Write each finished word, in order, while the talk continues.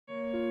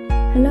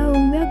Hello,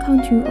 welcome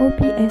to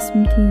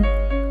OBSMT.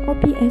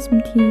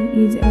 OBSMT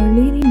is a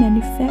leading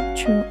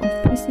manufacturer of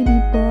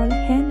PCB board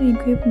handling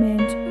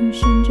equipment in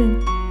Shenzhen.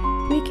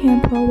 We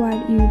can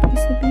provide you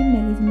PCB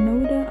Magazine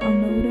Loader,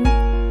 unloader,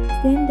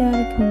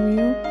 standard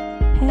conveyor,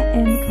 pad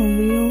and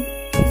conveyor,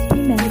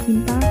 PCB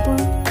Magazine buffer,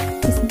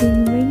 PCB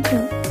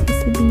inverter,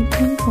 PCB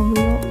pen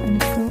conveyor,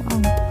 and so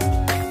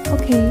on.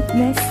 Okay,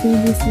 let's see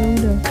this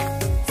loader.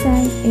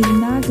 Size is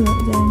larger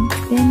than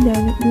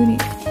standard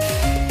unit.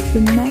 The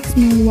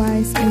maximum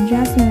width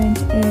adjustment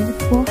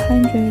is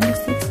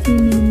 460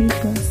 mm.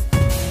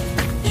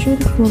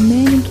 Shoot for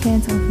many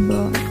kinds of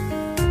board.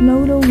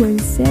 Loader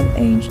with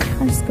 7-inch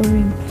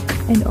touchscreen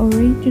and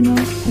original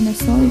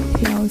Panasonic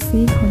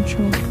PLC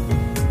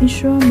control.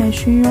 Ensure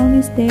machine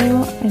running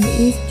stable and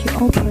easy to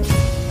operate.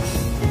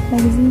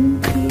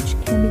 Magazine pitch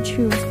can be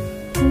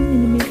chosen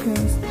 10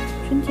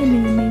 mm, 20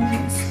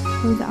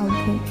 mm without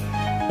tape.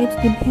 It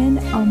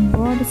depends on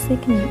board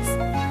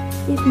thickness.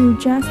 If you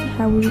just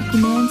have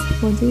demands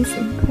for this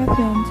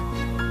equipment,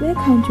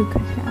 welcome to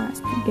contact us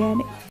to get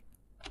it.